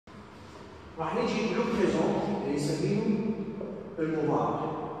راح نجي لو بريزون اللي يسميه المضارع.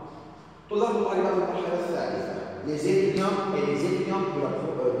 طلاب وطالبات المرحلة الثالثة les étudiants et les étudiantes de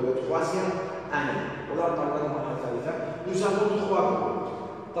la troisième année. طلاب وطالبات المرحلة الثالثة nous avons 3 groupes.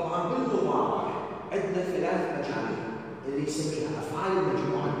 طبعا بالمضارع عندنا 3 مجاميع اللي يسميها أفعال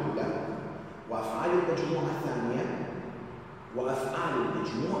المجموعة الأولى وأفعال المجموعة الثانية وأفعال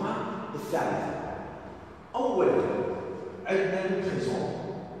المجموعة الثالثة. أولاً عندنا البريزون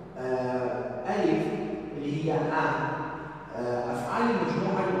ألف اللي هي الآن أفعال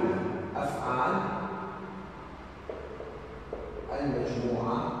المجموعة الأولى. أفعال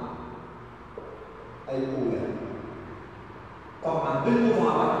المجموعة الأولى. طبعاً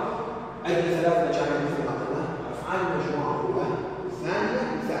بالمضارع عندنا 3 مجاميع مثل ما قلنا أفعال المجموعة الأولى الثانية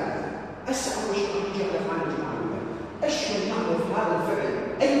والثالثة. هسه أول شيء راح نجي على أفعال المجموعة الأولى. أشهر نعرف هذا الفعل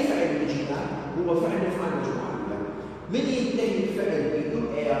أي فعل يجينا هو فعل أفعال المجموعة الأولى. من ينتهي الفعل بدون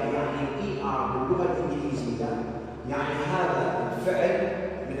يعني باللغة الإنجليزية يعني هذا الفعل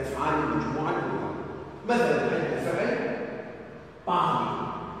من أفعال المجموعة الأولى. مثلا عندنا فعل باري.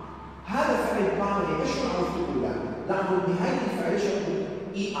 هذا فعل باري إيش نعرف الأولى؟ لاحظوا نهاية الفعل إيش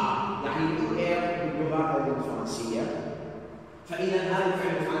يعني باللغة الفرنسية. فإذا هذا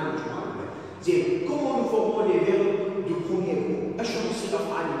الفعل من أفعال المجموعة الأولى. زين comment nous formons les verbes du premier groupe؟ إيش نصيغ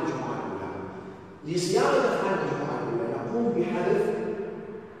أفعال المجموعة الأولى؟ لصياغة أفعال المجموعة الأولى نقوم بحذف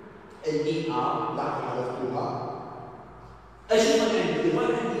لاحظوا حذفتوها. أجل عندي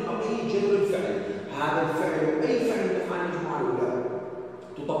إضافة عندي قضية جذر الفعل. هذا الفعل أي فعل من أفعال المجموعة الأولى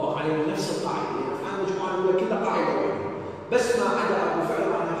تطبق عليه نفس القاعدة. لأن أفعال المجموعة الأولى كلها قاعدة واحدة. بس ما عدا أبو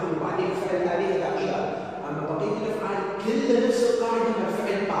فعل راح ناخذه بعدين فعل الآلية ذا أشياء. أما بقية الأفعال كلها نفس القاعدة من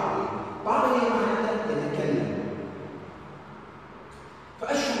فعل طارئ. طارئ معناتها نتكلم.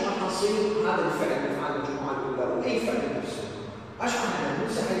 فأشهر راح نصير هذا الفعل من أفعال المجموعة الأولى وأي فعل نفسه. أشهر نحن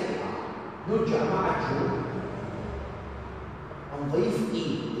نمسح الإعراب. نرجع مع الجمل. نضيف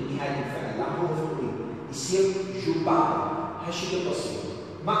لنهاية الفعل. لاحظوا في يصير جوبار. هالشكل بسيط.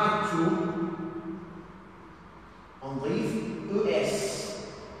 مع التو نضيف اس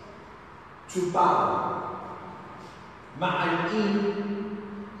تبار. مع الإي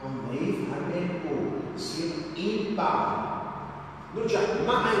نضيف همين او يصير إيبار. نرجع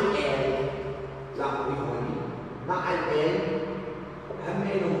مع الآل. لاحظوا هون مع الآل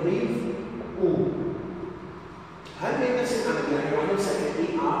همين نضيف او. همين نفس العمل يعني راح نمسك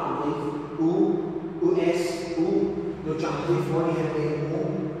الإي نضيف او اس او. نرجع نضيف هون همين او.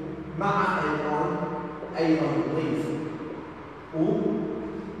 مع الآن أيضا نضيف او.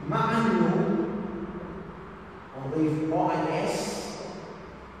 مع النو نضيف او ان اس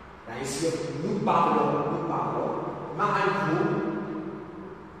يعني يصير نبارلو. مع الكو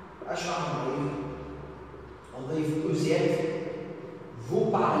ايش راح نضيف او زد فو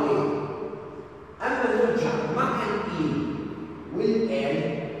بارلي. اما نرجع مع الاي والال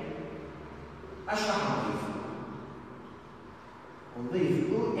ايش راح نضيف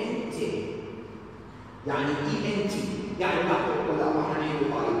او ان تي يعني اي ان تي يعني لاحظوا ولا راح نعيد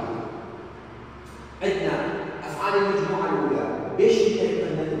طريقه. عندنا افعال المجموعه الاولى بايش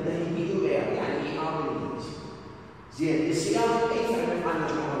ننتهي بيو ار يعني اي ار بالانجليزي. زين الصياغه اي فعل من افعال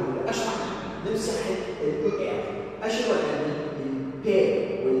المجموعه الاولى ايش راح نمسح الاو ار. ايش هو البي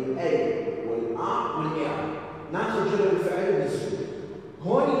والال والار والار. ناخذ جذر الفعل ونسجل.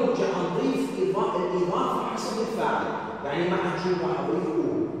 هون نرجع نضيف الاضافه حسب الفاعل. يعني مع الجو راح اضيف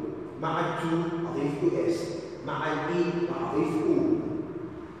او. مع التو اضيف او اس. مع الاي راح اضيف او.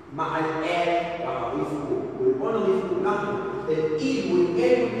 مع الال راح اضيف او. والبون اضيف او. لاحظوا الاي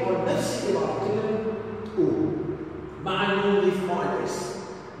والال هو نفس الاضافه كلهم او. مع النون نضيف او ان اس.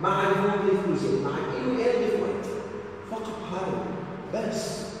 مع النون نضيف او زد. مع الاي والال نضيف واحد. فقط هذا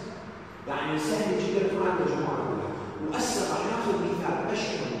بس. يعني سهل جدا افعال المجموعه الاولى. وهسه راح ناخذ مثال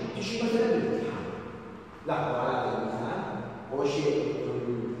اشهر تجي مثلا بالامتحان. لاحظوا على هذا المثال. اول شيء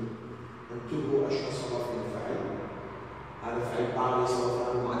انتبهوا ايش صرف الفعل. هذا فعل باري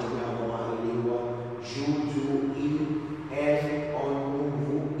صرف مع جميع الظواهر اللي هو جو تو ال اون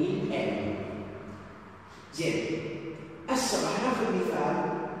نوفو ال. زين هسه راح ناخذ مثال.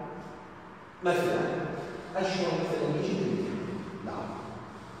 مثلا اشهر مثلا يجي بالامتحان.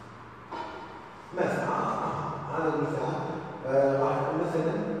 مثلا هذا المثال راح نقول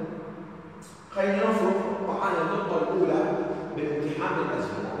مثلا خلينا نفرض طبعا النقطة الأولى بالامتحان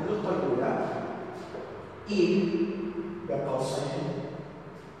الأزمنة. النقطة الأولى إل بقوسين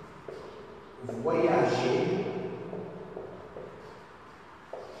voyager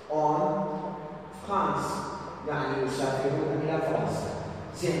en France يعني يسافرون إلى فرنسا.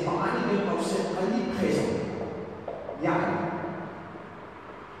 زين طبعا بين قوسين قال لي بريزون يعني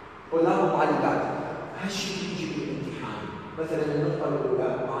طلاب وطالبات هالشيء يجي بالامتحان، مثلا النقطة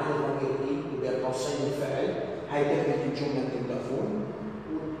الأولى معنا ضمير إي وبين قوسين الفعل، هاي تكملة الجملة أنتم تعرفون،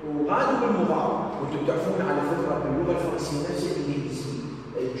 وغالبا بالمضارع، وأنتم تعرفون على فكرة باللغة الفرنسية نفس الإنجليزية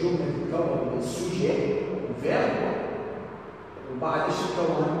الجملة تتكون من سوجي وفيرب وبعد ايش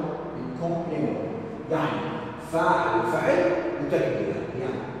تتكون؟ من كومبليمون، يعني فاعل فعل وتكملة،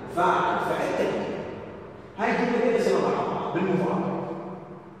 يعني فاعل فعل تكملة. هاي الجملة لازم أضعها بالمضارع.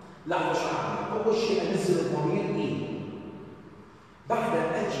 لاحظوا شرحها، أول شيء أنزل الضمير إي،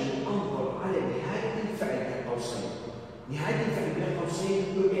 بعدها أجي أنظر على نهاية الفعل بين قوسين، نهاية الفعل بين قوسين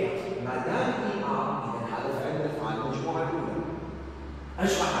يؤير، ما دام إي آر إذا هذا فعل من أفعال المجموعة الأولى.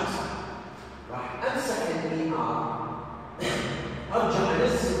 ايش راح امسح؟ راح امسح الإي آر، ارجع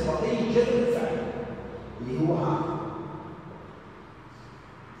انزل بقيه جذر الفعل اللي هو هذا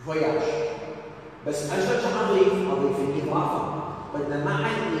فواياج، بس ارجع اضيف الاضافه، بدنا ما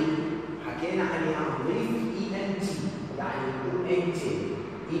عندي حكينا عليها اضيف اي ان تي، يعني ان تي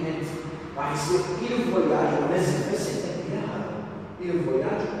اي ان تي راح يصير الى فواياج ونزل بس الى هذا الى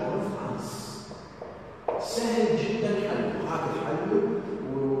فواياج اون فرانس. سهل جدا حله، هذا حله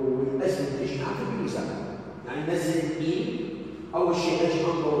والازمه ليش نعرف بالميزان، يعني نزل الاي اول شيء اجي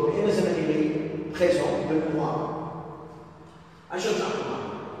انظر بين زمني خيزون بالمضارع، اشرح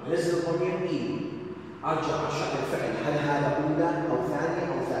انزل الضمير اي، ارجع اشرح الفعل هل هذا اولى او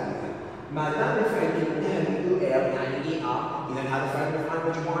ثانيه او ثالثه، ما دام الفعل انتهى باليو ار يعني اي ار اذا هذا فعل من افعال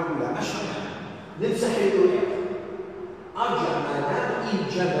المجموعه الاولى، اشرح نمسح اليو ار، ارجع ما دام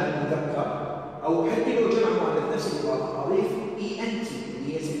اي جمع مذكر او حتى لو جمع مؤنث نفس الوضع اضيف اي ان تي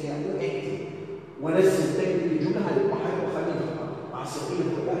اللي هي اسمها او ان تي وانزل تكمله الجمله هذه الواحد وخليها مع الصغير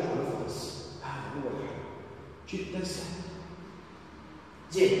والكبار ونفقس. هذا هو الحل جدا سهل.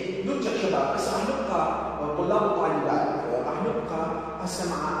 زين نرجع شباب، هسه راح نبقى طلاب وطالبات، راح نبقى هسه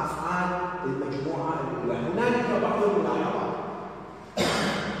مع افعال المجموعه الاولى. هنالك بعض الملاحظات.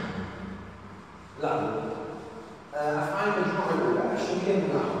 لا افعال المجموعه الاولى شو هي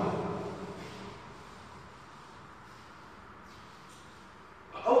الملاحظات؟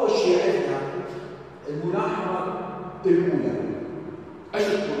 أول شيء عندنا الملاحظة الأولى، ايش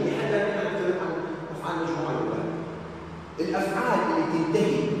تقول؟ لحتى نتكلم عن أفعال المجموعة الأولى. الأفعال اللي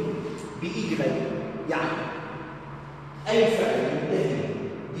تنتهي بإجري، يعني أي فعل ينتهي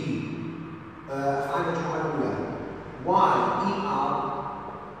بأفعال المجموعة الأولى واي إي آر،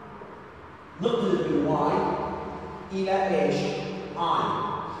 نقلب الواي إلى إيش؟ آي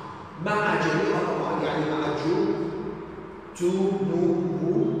مع جميعها طبعا، يعني مع جو تو نو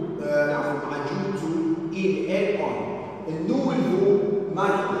هو نعرف مع جو تو إل أون، النو والهو ما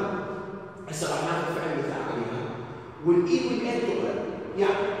نقلب. هسه راح ناخذ فعل مثال عليها، والإي والإل تقلب،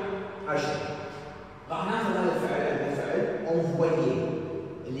 يعني عشان راح ناخذ هذا الفعل عندنا فعل أنفوييه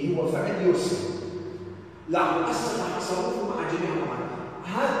اللي هو فعل يرسل. لاحظوا هسه راح أصرفه مع جميع المعاني.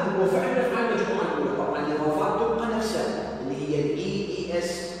 هذا هو فعل أفعال المجموعة الأولى، طبعا الإضافات تبقى نفسها اللي هي الإي إي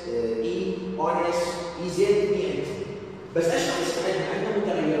إس إي أون إس إي زد إي إنت، بس ايش راح يصير عندنا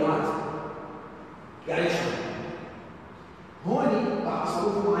متغيرات؟ يعني ايش هون راح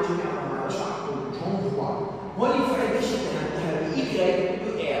اصرفه مع جميع الضمائر، ايش راح اقول؟ جون فوا، هون الفعل ايش انتهى بايجري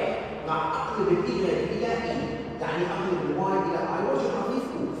يو اير، راح اقلب الايجري الى اي، يعني اقلب الواي الى اي وارجع اضيف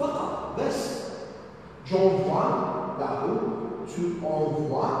او فقط بس. جون فوا، لاحظوا تو اون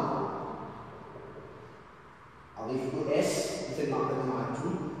فوا، اضيف او اس مثل ما عملنا مع تو،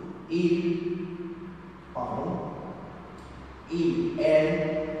 اي باردون إي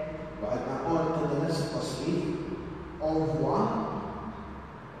إل، بعد ما أون قلنا نفس التصريف أنفوا،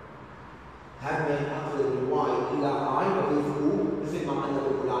 هم أقلب الواي إلى آي وأضيف أو مثل ما قلنا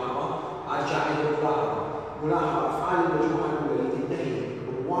بالملاحظة. أرجع إلى الملاحظة، ملاحظة أفعال المجموعة الأولى اللي تنتهي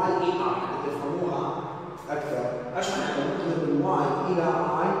بالواي إي آي حتى تفهموها أكثر. إيش معنى نقلب الواي إلى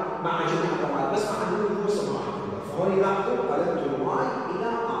آي مع جميع الأفعال، بس مع النون الفرصة ما راح تقلب، فهون لاحظوا قلبت الواي إلى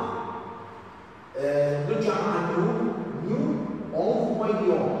آي. نرجع مع النون نيو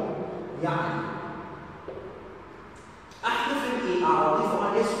أنفويون، يعني أحذف الإي آر أضيف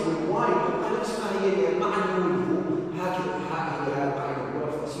على اس والواي تبقى نفس ما هي مع النون هكذا. هي القاعدة الأولى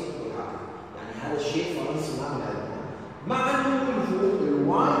الفرنسية تقول هكذا، يعني هذا الشيء فرنسي ما بنعرفه. مع النون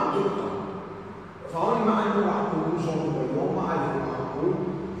الواي تبقى، فهون مع النون راح نقول فوزون فويون، مع النون راح نقول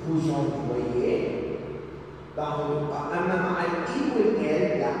فوزون فوييه. لاحظوا أما مع الإي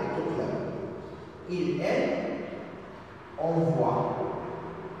والإل لا تقلب، الإل أنفوا.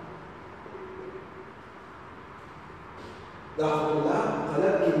 لاحظوا لا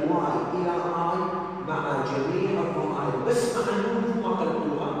قلبت الواي إلى آي مع جميع الضمائر، بس مع النون ما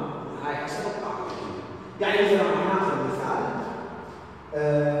قلبتوها، هاي حسب القاعدة. يعني مثلا راح ناخذ مثال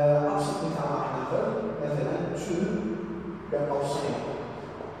تو بين قوسين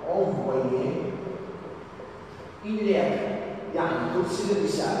envoyer إليك يعني ترسل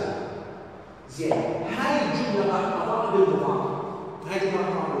الرسالة. زين هاي الجملة راح أضع بالمضارع. هاي الجملة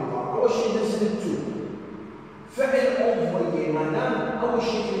راح أضع بالمضارع. أول شيء نرسل التو فعل envoyer ما دام أول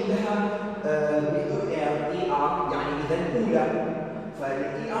شيء لها ER يعني إذا الأولى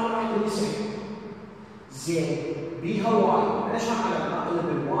فالإي آر راح تنمسح. زين بيها واي أنا ايش راح أقلب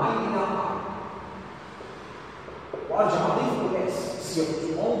الواي إلى آر وأرجع أضيف اس يصير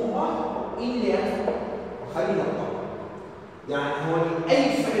envoy إليك وخلي نقطة. يعني هون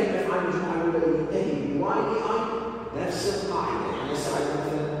أي فعل من أفعال المجموعة الأولى ينتهي بواي إي آي نفس القاعدة. يعني هسه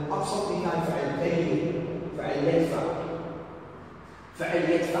مثلا أبسط مثال فعل بين فعل يدفع فعل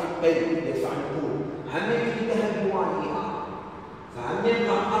يدفع بين يدفع نقول هم ينتهي بواي إي آي فهم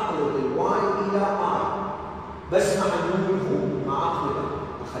يبقى أقلب الواي إلى آي بس مع النمو مع أقلبه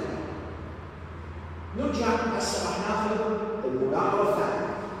أخليه. نرجع هسه راح ناخذ الملاحظة الثانية.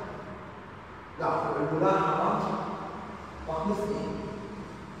 لاحظوا الملاحظة رقم 2.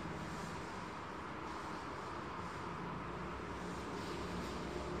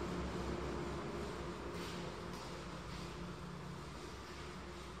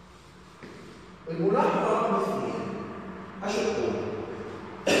 الملاحظة رقم 2 ايش تقول؟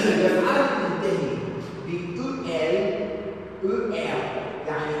 الأفعال تنتهي ب EL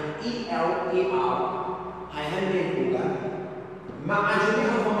يعني EL هاي هم الأولى مع جميع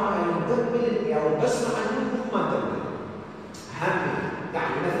الضمائر ندبل الإل بس مع النمو ما ندبل. هم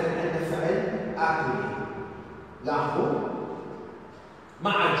يعني مثلا عندنا فعل آكل لاحظوا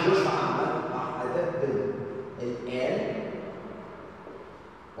مع الجوش بعمل راح أدبل الإل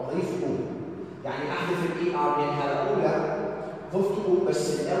وأضيف أو يعني أحذف الإي آر لأنها الأولى ضفته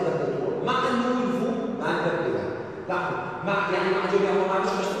بس الإل ضفته مع النمو ما ندبلها. لاحظوا مع يعني مع جميع الضمائر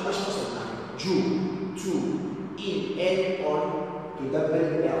ايش قصدنا؟ جو تو إن إل أون تدبل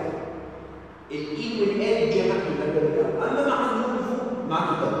الإل الإي والإل جمع تدبل الإل أما مع النمو ما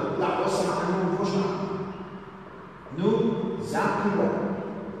تدبل. لاحظوا هسه مع النمو وش معنى؟ نو زاكو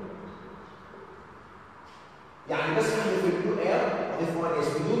يعني بس احذف الكو إل أضيف وان اس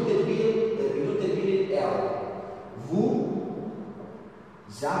بدون تدبير الإل فو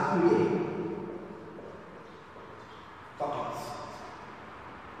زاكولي فقط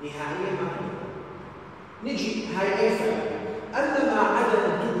نهائيا ما نجي هاي اي فعل. اما ما عدا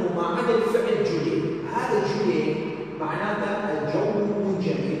انتبهوا ما عدا الفعل جولي هذا جولي معناته الجو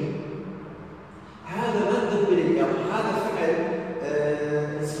منجمد هذا ما ندبر اليوم هذا فعل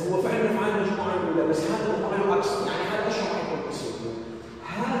هو فعل من افعال المجموعه الاولى بس هذا وقع له عكس يعني هذا ايش راح يكون قصته؟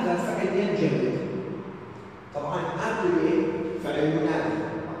 هذا فعل ينجمد. طبعا اكل فعل ينادي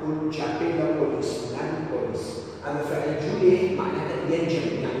اقول جابيلا بوليس ينادي بوليس. اما فعل جولي معناته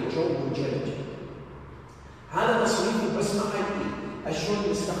ينجمد يعني الجو منجمد. هذا تصريفه بس مع الاي. شلون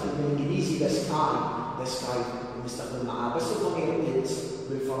نستخدم بالانجليزي ذا سكاي نستخدم معاه بس الضمير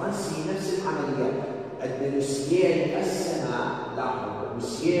بالفرنسي نفس العمليه. السيل السماء لاحظوا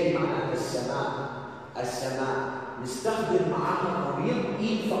السيل معناته السماء نستخدم معاها ضمير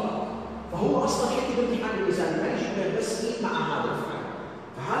اي فقط. فهو اصلا حتى بالامتحان اللساني ما يجي بس اي مع هذا الفعل.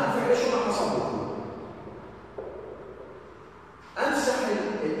 فهذا الفعل شو راح اصبه؟ امسح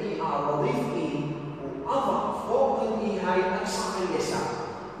الاي ار واضيف اي واضع فوق الاي هاي الاقصى على اليسار.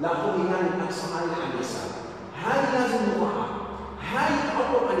 لاحظوا هاي الاقصى على اليسار. هاي لازم نضعها. هاي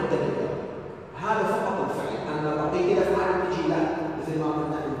تعوض عن الدبل. هذا فقط الفعل. اما بقيه الافعال تجي لا مثل ما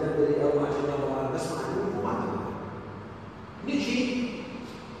قلنا الدبل او ما جينا بس مع النمو ما ندبل. نجي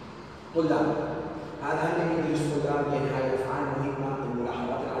طلاب هذا هم يدرس طلاب لان هاي الافعال مهمه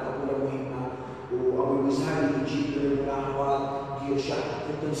الملاحظات العاده الاولى مهمه وابو الوزاري يجيب الملاحظات يرشح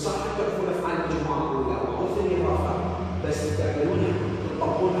تنصح تعرفون افعال المجموعه الاولى او الثانيه الاخرى بس تعملونها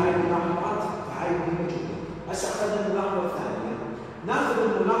تطبقون هاي الملاحظات فهاي مهمه جدا. هسه اخذنا الملاحظه الثانيه ناخذ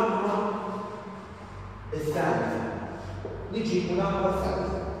الملاحظه الثالثه. نجي الملاحظه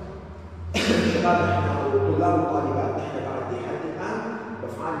الثالثه شباب احنا طلاب وطالبات احنا بعد لحد الان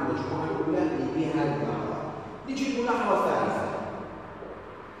بافعال المجموعه الاولى اللي فيها هاي الملاحظه. نجي الملاحظه الثالثه.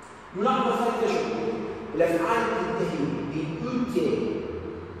 الملاحظه الثالثه شو تقول؟ الافعال تنتهي بإيتي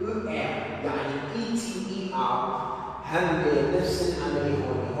يعني ETER هم نفس العمليه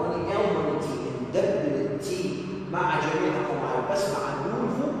هون هون تي ندبل التي مع جميع الضمائر بس مع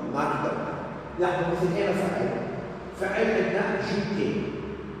النمو ما تدبل. لاحظوا مثل هنا فعل عندنا جوتي.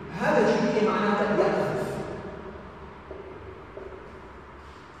 هذا جوتي معناته يقذف.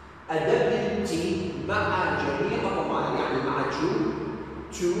 ادبل تي مع جميع الضمائر يعني مع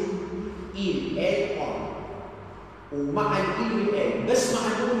تو ال اون ومع الاي والال بس مع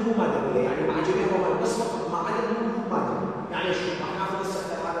النمو ما دبل يعني مع جميع الضمائر بس فقط مع عدد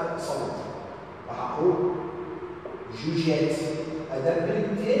جوجيت ادبل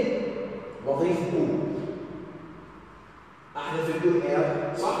التي واضيف او. احذف اليو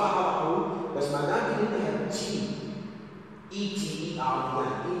ار صح راح اقول بس معناته انها تي اي تي اي ار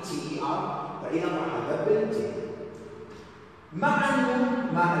يعني اي تي اي ار فاذا راح ادبل التي. مع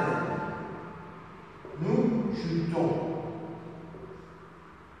انه ما ادبل. Nous jutons.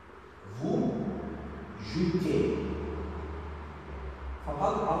 Vous jutez.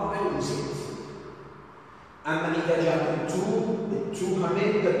 فقط أضع الوسيط. أما إذا جاءت التو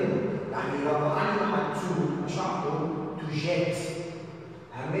همين يدبلوا. يعني إذا ضعنا مع التو أشعروا تجت.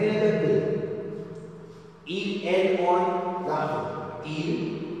 همين يدبل. Il, elle, on. لاحظوا. Il,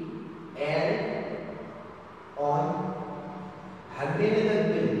 elle, on. همين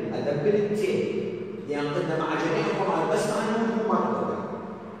يدبل. أدبل التي. لأن قلنا مع جميع القرآن بس مع النون ما نقدر.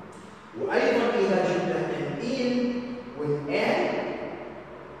 وأيضا إذا جبنا الإيل والآل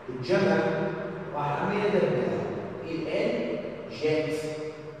الجمع راح أعمل أدبلها. الآل جات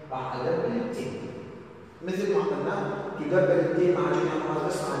راح أدبل التين. مثل ما قلنا تدبل التين مع جميع القرآن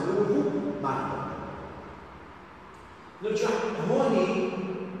بس مع النون ما نقدر. نرجع هوني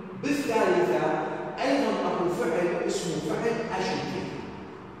بالثالثة أيضا أكو فعل اسمه فعل أشتي.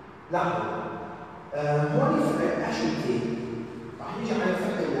 لاحظوا هون فعل أشتي راح نيجي على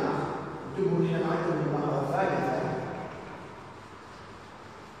الفعل الآخر. انتبهوا نحن معكم بالمحاضرة الثالثة.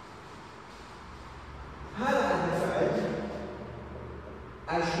 هذا عندنا فعل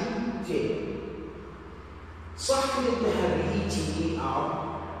أشتي صح كتبناها بإي تي إي آر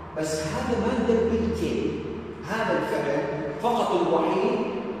بس هذا ما ندبل تي. هذا الفعل فقط الوحيد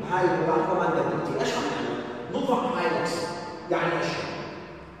بهاي الملاحظة ما ندبل تي. ايش راح نعمل؟ نضع هاي الأكسر يعني ايش؟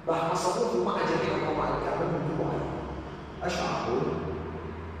 راح اصبوه مع جميع القواعد الكامله من عليه. ايش راح اقول؟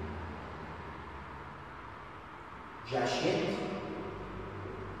 جاشيت.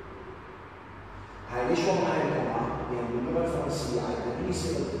 هاي ليش وضع هاي القواعد؟ لان باللغه الفرنسيه عندنا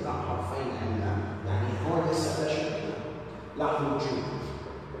يصير التقاء حرفين عندنا، يعني هون هسه بشكل لاحظوا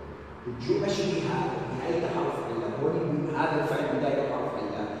الجو اشبه بهاي حرف عندنا، هون هذا الفعل بدايه حرف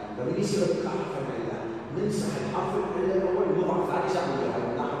عندنا، فمن يصير التقاء حرفين عندنا نمسح الحرف الاول ونضع ثاني زاويه.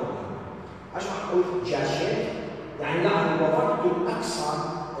 ايش راح اقول؟ جاشيت يعني لاحظوا وضعت الاكثر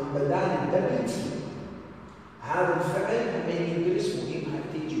بدال الدبل تي. هذا الفعل من يدرس مهم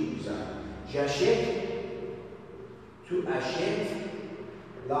حتى يجي وزاره. جاشيت تو اشيت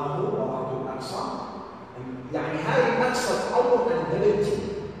لاحظوا وضعت الاكثر يعني هاي الاكثر تعوض عن دبل تي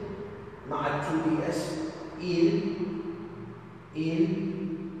مع التو بي اس. il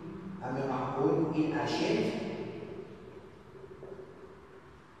اما راح اقول il اشيت.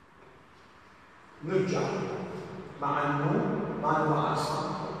 نرجع مع النون مع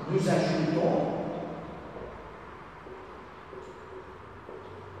المعاصر. nous ajoutons.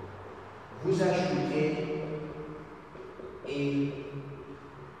 vous ajoutez. il,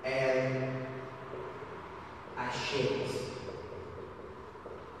 elle achète.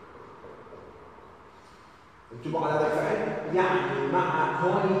 انتبهوا على هذا الفعل يعني مع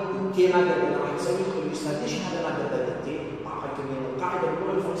هون التي ماذا بدنا راح نسوي الاستاذ ليش هذا ما بدنا التي؟ القاعده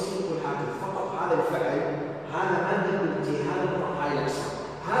باللغه الفرنسيه تقول هكذا فقط هذا الفعل هذا ما بدنا التي هذا نضع هاي الاكثر.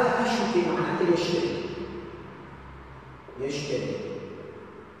 هذا اشتري معناته يشتري. يشتري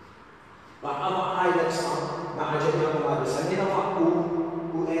راح اضع هاي الاكثر مع جميع الملابس. هنا اضع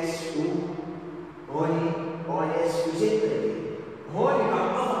او اس او هون اس او زد. هون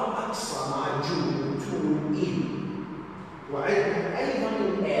راح اضع اقصى مع الجو إيل وعندنا أيضا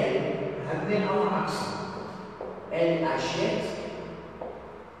الآل هذين أمر أقصى. ال أشيت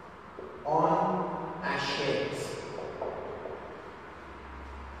on أشيت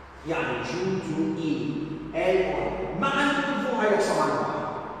يعني جو تو إيل ال on مع الكفو هاي أقصى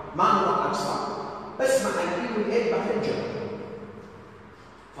ما نضع أقصى بس مع الإيل والإل بحجة.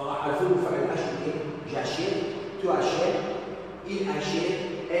 فراح أفوق فعل أشيت جاشيت تو أشيت إيل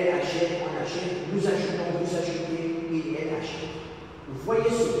أشيت elle achète, on achète, nous achetons, vous achetez, et elle achète. Vous voyez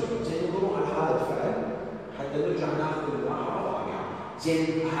ce que سننظر على هذا الفعل حتى نرجع ناخذ الملاحظة راجعة.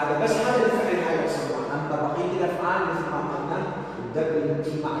 زين هذا بس هذا الفعل هاي يسمونه، أما بقية الأفعال مثل ما قلنا الدبل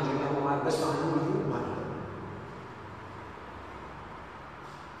تي مع جميع الأموال بس مع النون ما نقدر.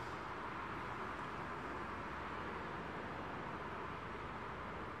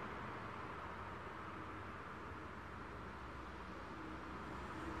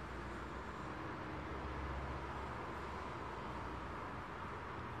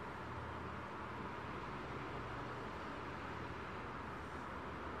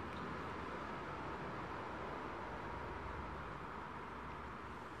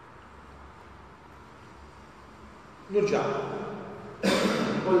 نرجع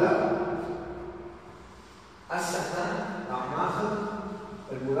نقول لا السنة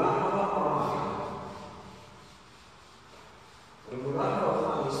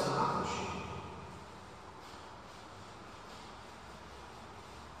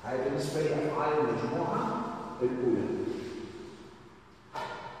بالنسبه لافعال المجموعه الاولى.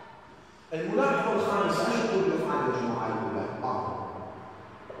 الملاحظه الخامسه ايش تقول بافعال المجموعه الاولى؟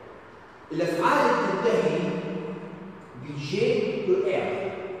 الافعال تنتهي بجي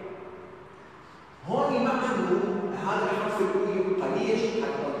وإر. هون معه هذا الحرف الاولي يبقى ليش؟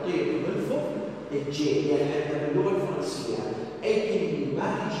 حتى نطيق ونلفظ الجي، لان عندنا باللغه الفرنسيه اي كلمه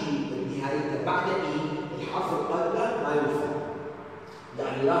ما تجي بنهايتها بعد اي الحرف القلبه ما يلفظ.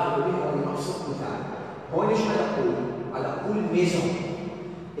 يعني لاحظوا بها ونبسط مثال. هون ايش على اقول؟ على اقول ميزون.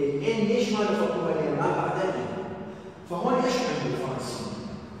 الان ليش ما لفظوها؟ لان ما بعدها اي. فهون ايش عندي بالفرنسي؟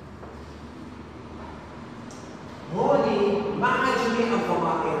 هون مع جميع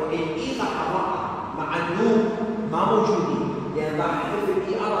الضمائر الاي راح مع النون ما موجودين، لان راح احذف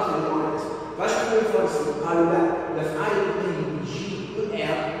الاي ار في المؤنث. فايش قالوا الفرنسي؟ قالوا لا، الافعال تنتهي بالجي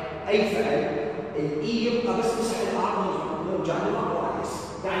والار اي فعل، الاي يبقى بس مسح الار ونرجع للار وايس.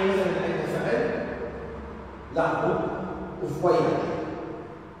 يعني مثلا عندنا فعل لاحظوا وفوياج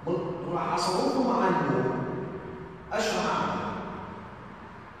راح اصرفه مع النون. ايش راح اعمل؟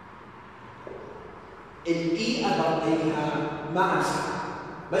 الاي اضيفها ما امسح،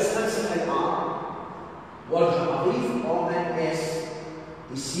 بس امسح الار وارجع اضيف او ان اس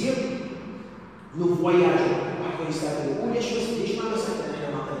يصير لو فواياج. واحد يستخدم يقول ليش ما مسحت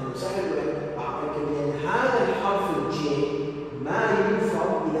احنا ما قلنا نسهل ولا بعقل؟ لان هذا الحرف الجي ما ينفع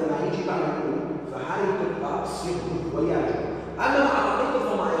اذا ما يجي بعد الاو، فهاي تبقى تصير لو فواياج. اما مع بقيه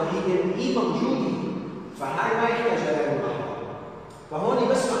الضمائر هي الاي موجوده، فهاي ما يحتاج لها ملاحظه. فهون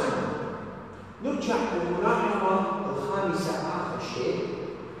بس معنا نرجع للملاحظه الخامسه اخر شيء.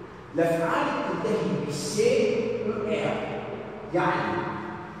 الافعال تنتهي بالسي وار، يعني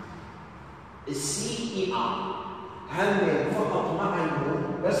السي اي ار هم فقط مع النون،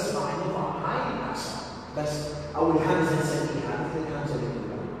 بس راح نضع هاي الهمزه بس، او الهمزه نسميها مثل الهمزه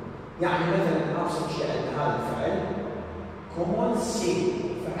الاولى. يعني مثلا ابسط شيء عندنا هذا الفعل كومون سي،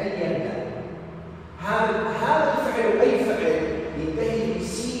 فعل يبدا. هذا الفعل واي فعل ينتهي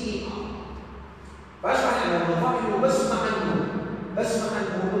بالسي اي ار. فايش راح نعمل؟ نضع له بس مع النون، بس مع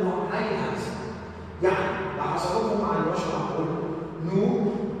النون نضع هاي الهمزه. يعني راح اصرفه مع الوش، راح اقول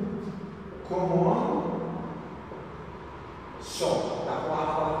نو كومون سو، راح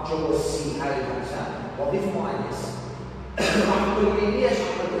احط جوا السي هاي الهمزه واضيف مؤنث. راح اقول لي ليش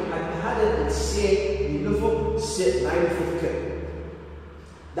احط حتى هذا السي يلفظ س ما يلفظ ك.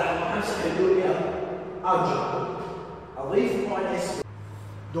 راح امسح الدنيا ارجع اضيف مؤنث.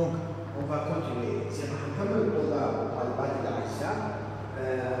 دونك on va continuer. زين راح نكمل الطلاب وطالبات الاعزاء.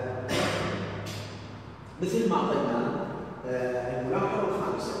 مثل ما قلنا الملاحظه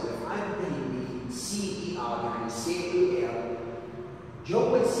الخامسه الافعال تنتهي ب سي اي ار، يعني سي اي ار.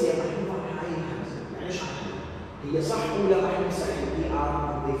 جو السي راح نضع هاي الهمزه. يعني ايش راح نعمل؟ هي صح اولى راح نمسح الاي ار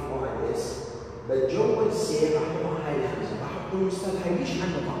ونضيف او اس، بس جو السي راح نضع هاي الهمزه. راح تقول استاذ هاي ليش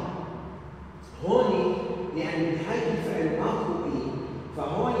حنضع؟ هون لان بنهايه الفعل ماكو اي،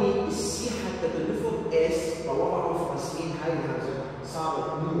 فهون السي حتى تلفظ اس فوضعوا الفرنسيين هاي الهمزه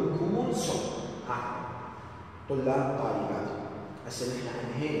صارت نو كومون سو. طلاب طالبات، هسه نحن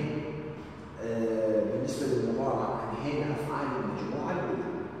انهينا بالنسبه للمضارع انهينا افعال المجموعه الاولى.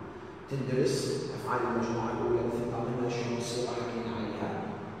 تندرس افعال المجموعه الاولى مثل ما قلنا شنو الصيغه حكينا عليها،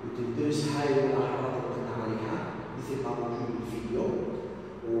 وتدرس هاي الملاحظات اللي قلنا عليها مثل ما موجود بالفيديو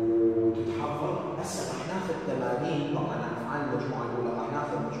وتتحفظ. هسه راح ناخذ تمارين طبعا عن افعال المجموعه الاولى، راح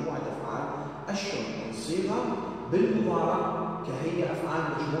ناخذ مجموعه افعال اشهر الصيغه بالمضارع كهي افعال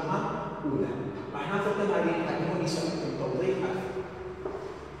مجموعه اولى. راح ناخذ تمارين حتى هون يسويكم توضيح اكثر.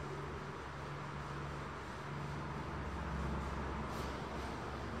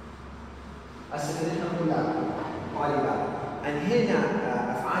 هسه نحن طلاب طالبات انهينا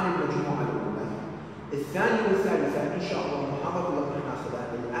افعال المجموعه الاولى. الثانيه والثالثه ان شاء الله المحاضره اللي راح ناخذها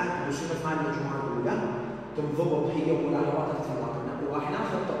الان درسنا افعال المجموعه الاولى تنضبط هي ملاحظات مثل ما قلنا، وراح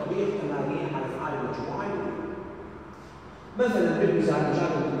ناخذ تطبيق تمارين على افعال المجموعه الاولى. مثلا بالمثال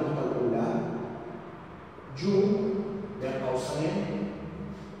نجرب النقطه الاولى جو بين قوسين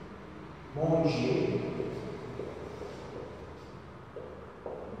مونجي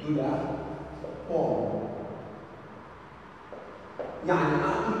دولا بون، يعني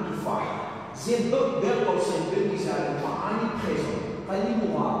اكل تفاحه. زين بين قوسين بالمثال المعاني بريزون خلي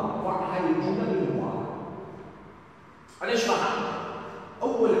مضارع، ضع هاي الجمله بالمضارع. انا ايش راح اعمل؟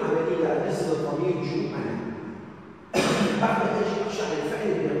 اول عمليه انزل الضمير جو انا، بعد اجي اشغل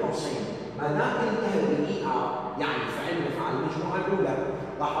الفعل بين قوسين، ما دام انتهى بالاي ار يعني فعل من افعال المجموعه الاولى،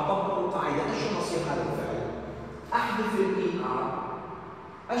 راح اطبق القاعده. ايش يصير هذا الفعل؟ احذف الاي ار،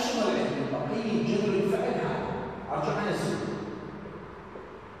 اشغل عندي بقيه جذر الفعل هذا، ارجع انزل.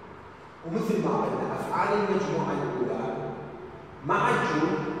 ما قلنا افعال المجموعه الاولى مع جو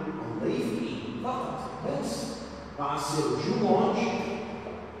نضيف اي فقط بس راح تصير جو مانج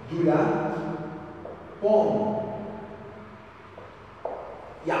دولا بوم،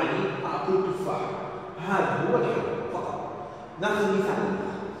 يعني اكل تفاح. هذا هو الحل فقط. ناخذ مثال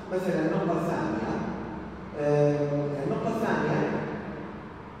مثلا النقطه الثانيه. النقطه الثانيه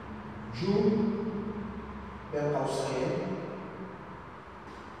جو بين قوسين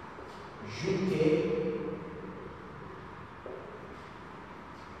jeter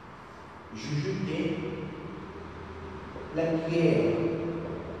la pierre.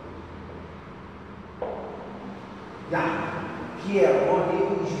 يعني pierre on dit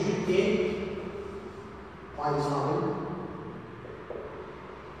jeter par exemple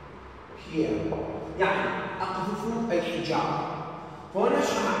pierre يعني اقذف الحجاره. فهنا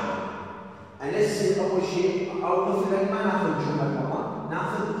ايش معنى؟ انزل اول شيء او مثلا ما ناخذ جمل مره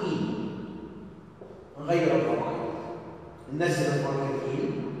ناخذ اي نغير الضمائر ننزل الضمير اي.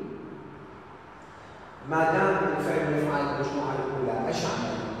 ما دام الفعل يفعل المجموعه الاولى ايش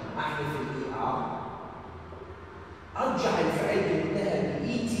اعمل؟ احذف الاي ار ارجع الفعل ينتهي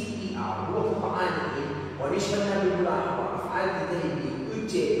باي تي اي ار هو طبعا اي وليش قلنا بالملاحظه افعال تنتهي باي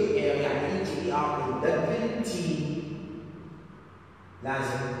تي اي ار يعني اي تي اي ار ندبل تي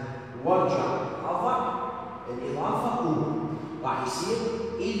لازم وارجع اضع الاضافه او راح يصير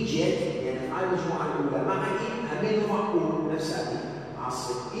ايجاد يعني افعال المجموعه الاولى مع اي همين نضع او نفسها دي راح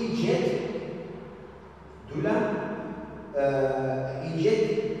تصير ايجاد دولا ايجاد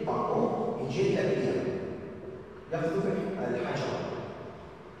باردون ايجاد لابير يقذف الحجر.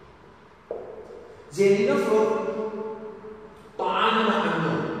 زين لنفرض طعام مع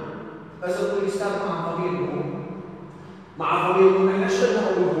النوم بس تقول استاذ مع ضمير النوم مع ضمير النوم احنا شلنا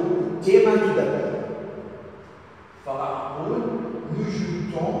اول تيما تدبر فراح اقول nous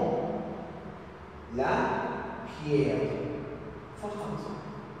jetons la pierre فقط.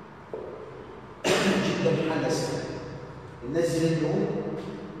 جدا حل سهل. ننزل النوم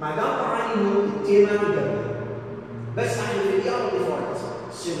ما دام طبعا النوم التيما تدبر بس احنا في الرياضه ديفولت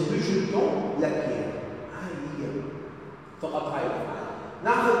تصير nous jetons la pierre. هاي هي فقط هاي الافعال.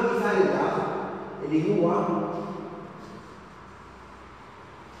 ناخذ مثال الاخر اللي هو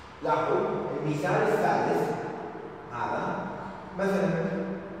لاحظوا المثال الثالث هذا مثلا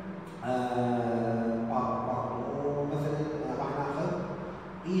مثلا راح ناخذ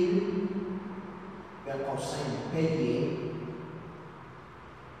il بين قوسين payer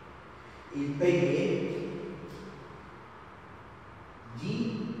il payait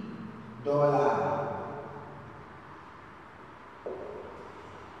 $10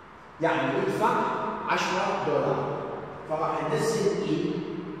 يعني يدفع $10 فراح ننزل إيه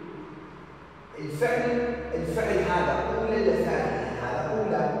الفعل هذا أولى ولا ثانية؟ هذا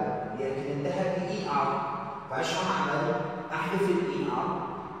أولى لكن انتهى بإي آر فايش راح أعمل؟ أحذف الإي آر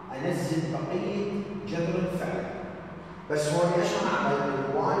أنزل بقية جذر الفعل بس هون ايش راح أعمل؟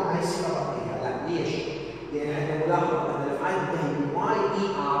 الواي ما يصير أبقيها لا ليش؟ لأن عندنا ملاحظة أن الأفعال تنتهي بالواي إي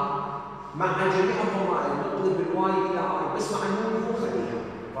آر مع جميع الضمائر نقلب الواي إلى آر بس مع النون مو خليها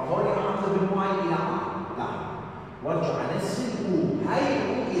فهون راح أقلب الواي إلى آر لا وارجع انزل او هاي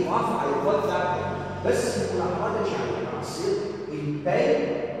الاو اضافه يظل ثابته بس الملاحظات ايش راح تصير؟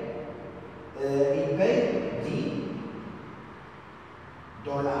 الباي $10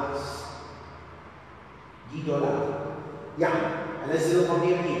 يعني انزل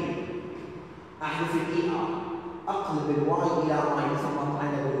الضمير اي احذف الاي ار اقلب الواي الى اي مثل ما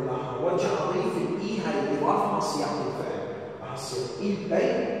طلعنا بالملاحظه وارجع اضيف الاي هاي الاضافه مع سياق الفعل راح تصير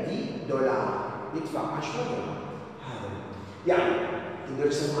الباي $10 يدفع $10. يعني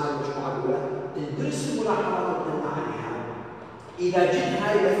تدرس معي المجموعه الاولى تدرس الملاحظات اللي قلنا عليها. اذا جبت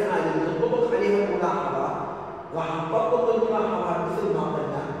هاي الافعال اللي تنطبق عليها الملاحظات راح نطبق الملاحظات مثل ما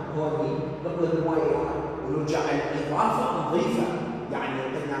قلنا هون نقلب الواي ونرجع الاضافه نضيفها يعني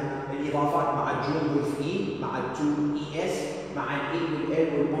قلنا الاضافات مع الجون والفي مع التو اي اس مع الاي والال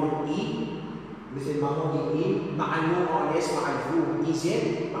والمون اي مثل ما هون اي مع النون ار اس مع الفلو اي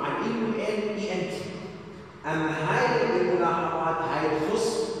زد مع الاي والال اي ان تي. اما هاي الملاحظات هاي تخص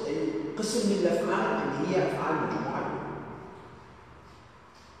القسم من الافعال اللي هي افعال مجموعه.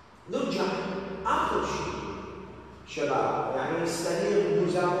 نرجع اخر شيء شباب يعني c'est-à-dire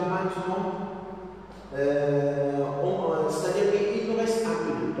nous avons maintenant c'est-à-dire qu'il nous reste un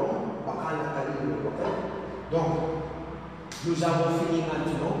peu de temps بقى لنا قليل من الوقت donc nous avons fini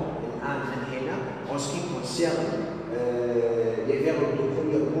maintenant الان انهينا en ce qui concerne les verbes de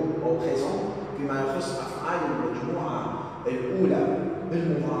premier groupe au présent فيما يخص افعال المجموعه الاولى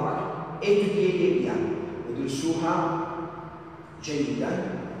بالمضارع ادرسوها جيدا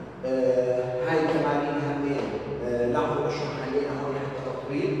هاي التمارين همين لاحظوا اشرح علينا هون حتى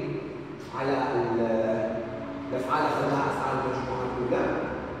تطبيق على الافعال اخذناها افعال المجموعه الاولى.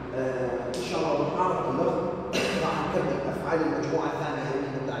 ان شاء الله بمحاضره اللغه راح نكمل افعال المجموعه الثانيه اللي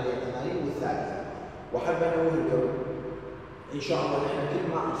نبدا عليها التمارين والثالثه. واحب انوه لكم ان شاء الله نحن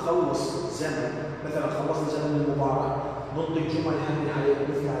كل ما نخلص زمن، مثلا خلصنا زمن المباراه ننطق جمل همين عليها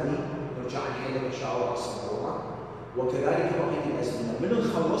مثل هذه نرجع نحلها ان شاء الله على السبوره، وكذلك بقيه الاسئله من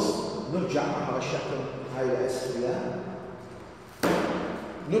نخلص نرجع ارشحكم هاي الاسئله،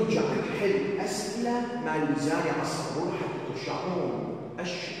 نرجع نحل اسئله مع الوزاري على السبوره حتى تشرحون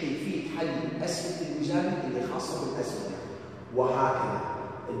كيفيه حل اسئله الوزاري اللي خاصه بالاسئله، وهكذا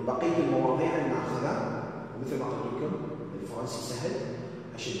بقيه المواضيع اللي ناخذها. مثل ما قلت لكم الفرنسي سهل،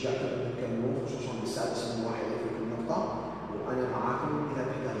 اشجعكم ان تكملوه خصوصا بالسادس من واحد في كل نقطه، وانا معاكم اذا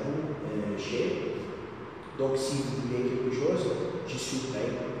تحتاجون شيء. Donc si vous voulez quelque chose, je suis prêt.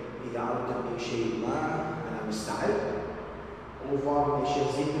 إذا أردتم أي شيء ما أنا مستعد. Au revoir mes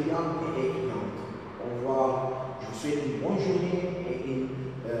chers étudiants et étudiantes. Au revoir. Je vous souhaite une bonne journée et une